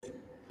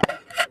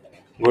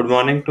Good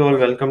morning to all.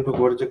 Welcome to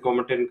Gorje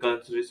Commodity and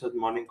Currency Research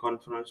Morning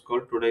Conference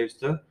Call. Today is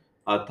the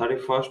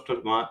 31st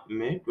of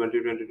May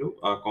 2022.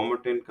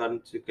 Commodity and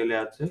Currency के लिए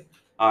आज से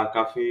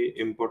काफ़ी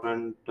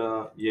important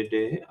ये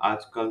day है.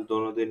 आजकल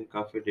दोनों दिन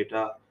काफ़ी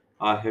डेटा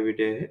हैवी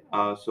डे है.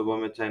 सुबह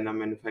में चाइना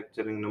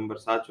मैन्युफैक्चरिंग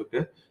नंबर्स आ चुके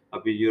हैं.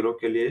 अभी यूरो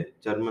के लिए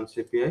German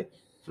CPI,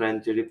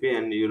 French GDP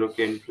and euro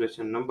के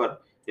इन्फ्लेशन नंबर,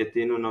 ये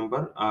तीनों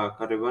नंबर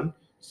करीबन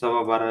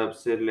 12:15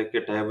 से लेकर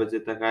 2:30 बजे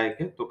तक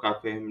आएंगे. तो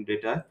काफ़ी अहम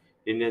डेटा है.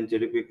 Indian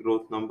GDP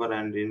growth number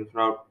and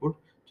infra output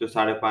जो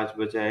 5:30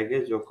 बजे आएंगे,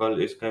 जो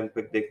कल इसका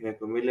इम्पैक्ट देखने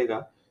को मिलेगा.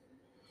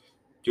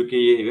 क्योंकि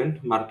ये इवेंट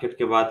मार्केट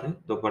के बाद है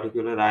तो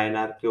पर्टिकुलर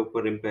आईएनआर के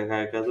ऊपर इम्पैक्ट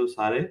आएगा, तो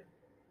सारे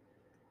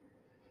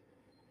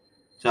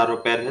चारों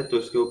पैर है तो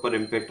इसके ऊपर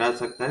इम्पैक्ट आ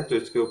सकता है, तो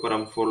इसके ऊपर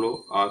हम फॉलो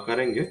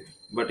करेंगे.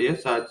 बट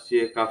यस, आज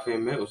ये काफी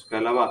में उसके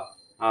अलावा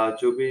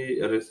जो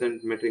भी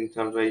रिसेंट मीटिंग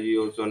चल रही है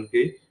यूजोन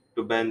की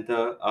to ban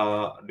the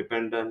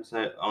dependence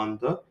on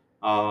the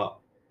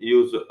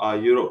use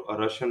euro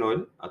Russian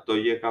oil, तो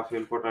ये काफी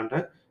इम्पोर्टेंट है.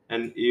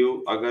 एंड यू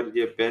अगर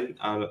ये बैन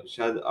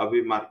शायद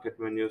अभी मार्केट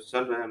में न्यूज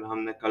चल रहा है,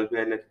 हमने कल भी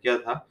हाईलाइट किया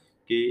था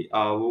कि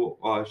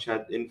वो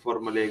शायद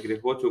इनफॉर्मली एग्री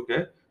हो चुके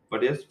हैं.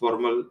 बट यस,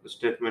 फॉर्मल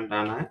स्टेटमेंट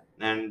आना है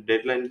एंड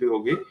डेडलाइन भी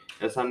होगी.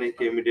 ऐसा नहीं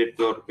कि इमीडिएट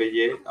तौर पे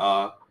ये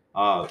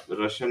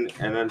Russian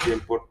energy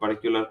import,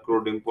 particular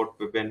crude import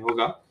पे बैन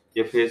होगा.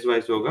 ये फेज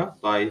वाइज होगा,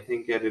 तो आई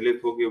थिंक ये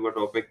रिलीफ होगी. बट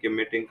ओपेक की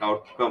मीटिंग का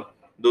आउटकम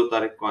 2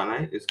 तारीख को आना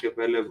है. इसके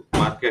पहले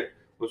मार्केट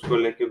उसको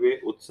लेके भी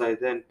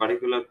उत्साहित है एंड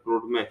पर्टिकुलर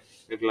क्रूड में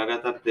एक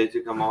लगातार तेजी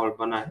का माहौल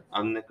बना है.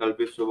 हमने कल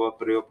भी सुबह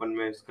प्री ओपन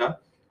में इसका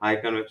हाई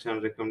कन्वेक्शन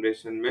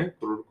रिकमेंडेशन में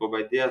क्रूड को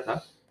बाय दिया था.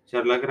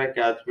 सर लग रहा है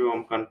कि आज भी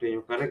हम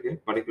कंटिन्यू करेंगे.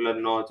 पर्टिकुलर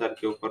 9,000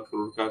 के ऊपर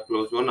क्रूड का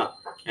क्लोज होना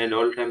एंड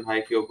ऑल टाइम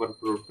हाई के ऊपर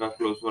क्रूड का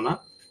क्लोज होना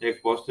एक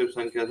पॉजिटिव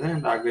संकेत है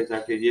एंड आगे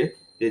जाके ये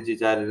तेजी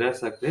जारी रह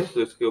सकते हैं.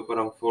 तो इसके ऊपर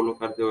हम फॉलो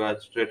करते हुए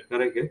आज ट्रेड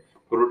करेंगे.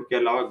 क्रूड के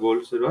अलावा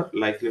gold silver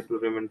likely to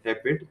remain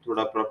tepid,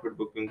 थोड़ा प्रॉफिट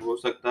बुकिंग हो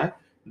सकता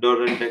है.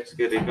 डॉलर इंडेक्स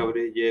के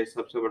रिकवरी ये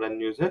सबसे बड़ा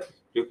न्यूज है,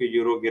 क्योंकि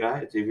यूरो गिरा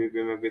है,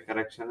 जीबीपी में भी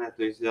करेक्शन है,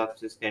 तो इस हिसाब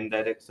से इसका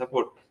इनडायरेक्ट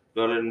सपोर्ट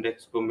डॉलर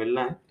इंडेक्स को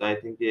मिलना है. तो आई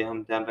थिंक ये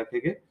हम ध्यान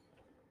रखेंगे.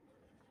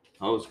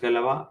 और उसके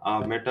अलावा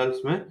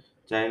मेटल्स में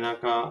चाइना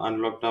का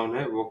अनलॉकडाउन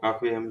है, वो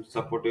काफी हम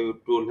सपोर्टिव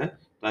टूल है.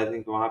 तो आई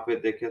थिंक वहां पे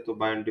देखें तो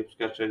बाय एंड डिप्स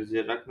का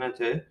स्ट्रेटजी रखना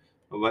चाहिए.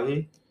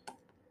 वही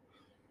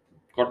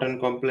कॉटन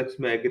कॉम्प्लेक्स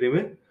में एग्री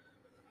में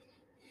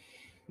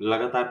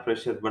लगातार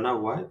प्रेशर बना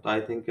हुआ है, तो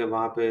आई थिंक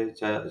वहां पे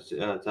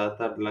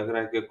ज्यादातर लग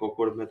रहा है कि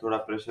कोकोड में थोड़ा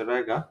प्रेशर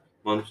रहेगा.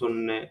 मानसून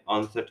ने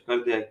ऑनसेट कर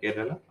दिया है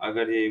केरला.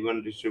 अगर ये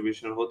इवन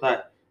डिस्ट्रीब्यूशन होता है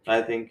तो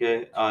आई थिंक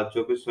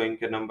जो भी स्विंग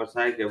के नंबर्स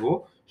आएंगे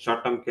वो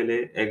शॉर्ट टर्म के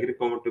लिए एग्री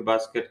कमोडिटी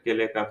बास्केट के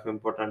लिए काफी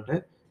इंपॉर्टेंट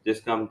है,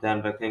 जिसका हम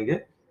ध्यान रखेंगे.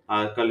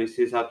 कल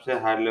इसी हिसाब से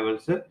हायर लेवल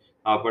से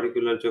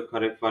पर्टिकुलर जो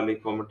खरीफ वाली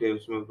कमोडिटी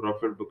उसमें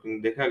प्रॉफिट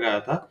बुकिंग देखा गया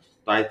था.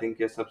 तो आई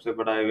थिंक ये सबसे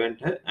बड़ा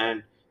इवेंट है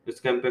एंड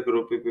स्कैम पे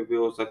ग्रुप भी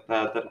हो सकता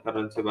है. अदर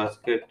करेंसी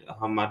बास्केट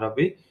हमारा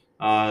भी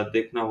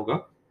देखना होगा.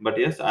 बट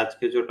यस, आज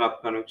के जो टॉप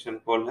कन्वेक्शन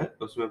कॉल है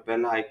उसमें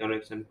पहला high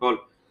conviction call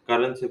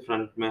currency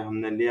front में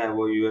हमने लिया है,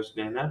 वो यूएस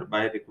डॉलर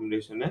बाय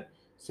रिकमेंडेशन है.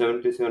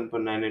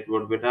 77.98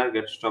 would be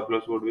target. Stop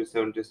loss would be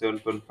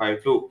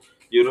 77.52.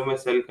 Euro में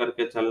सेल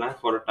करके चलना है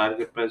for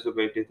target price of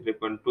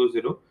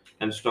 83.20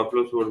 and stop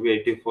loss would be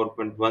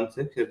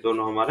 84.16. ये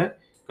दोनों हमारे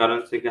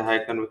करेंसी के हाई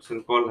कन्वेक्शन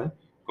कॉल है.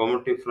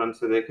 कमोडिटी फ्रंट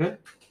से देखें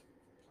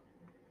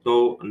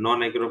तो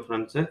नॉन एग्रो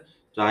फ्रंट से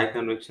जो हाई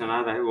कन्विक्शन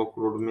आ रहा है वो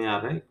क्रूड में आ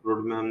रहा है.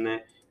 क्रूड में हमने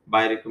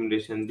बाय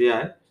रिकमेंडेशन दिया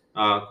है.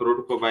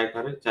 क्रूड को बाय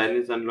करें.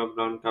 चाइनीज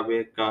अनलॉकडाउन का भी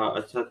एक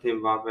अच्छा थीम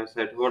वहां पे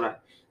सेट हो रहा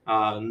है.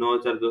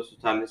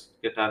 9,240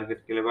 के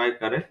टारगेट के लिए बाय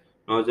करें.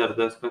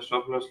 9,010 का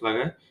स्टॉप लॉस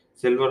लगाए.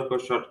 सिल्वर को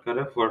शॉर्ट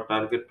करें for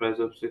target price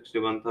of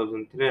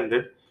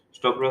 61,300.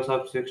 Stop loss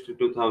आप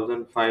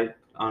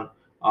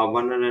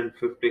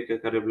 62,150 के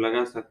करीब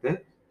लगा सकते हैं.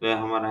 तो ये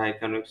हमारा हाई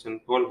कन्विक्शन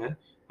कॉल है.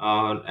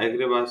 और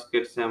एग्री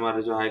बास्केट से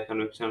हमारा जो हाई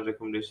कन्विक्शन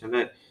रिकमेंडेशन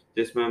है,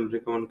 जिसमें हम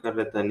रिकमेंड कर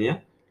रहे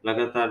धनिया.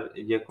 लगातार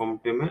ये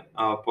कॉम्पिटी में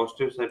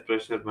पॉजिटिव साइड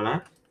प्रेशर बना है,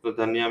 तो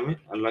धनिया में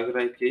लग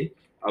रहा है कि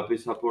अभी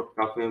सपोर्ट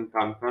काफी हम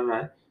काम कर रहा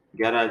है.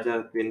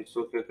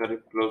 11,300 के करीब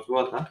क्लोज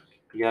हुआ था.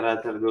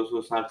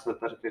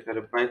 11,260-70 के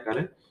करीब बाय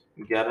करें.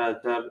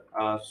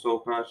 11,100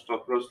 का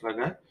स्टॉप लॉस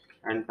लगाए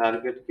एंड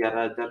टारगेट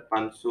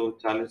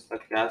 11,540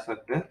 तक के आ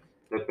सकते हैं.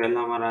 तो पहला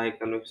हमारा हाई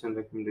कन्विक्शन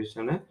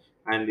रिकमेंडेशन है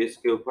एंड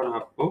इसके ऊपर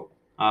आपको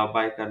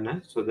बाय करना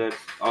है. So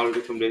that's all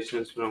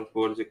recommendations from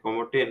Cozy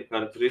Commodity and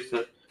Currency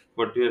Research.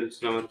 For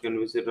details, you can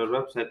visit our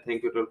website.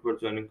 Thank you all for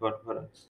joining Conference.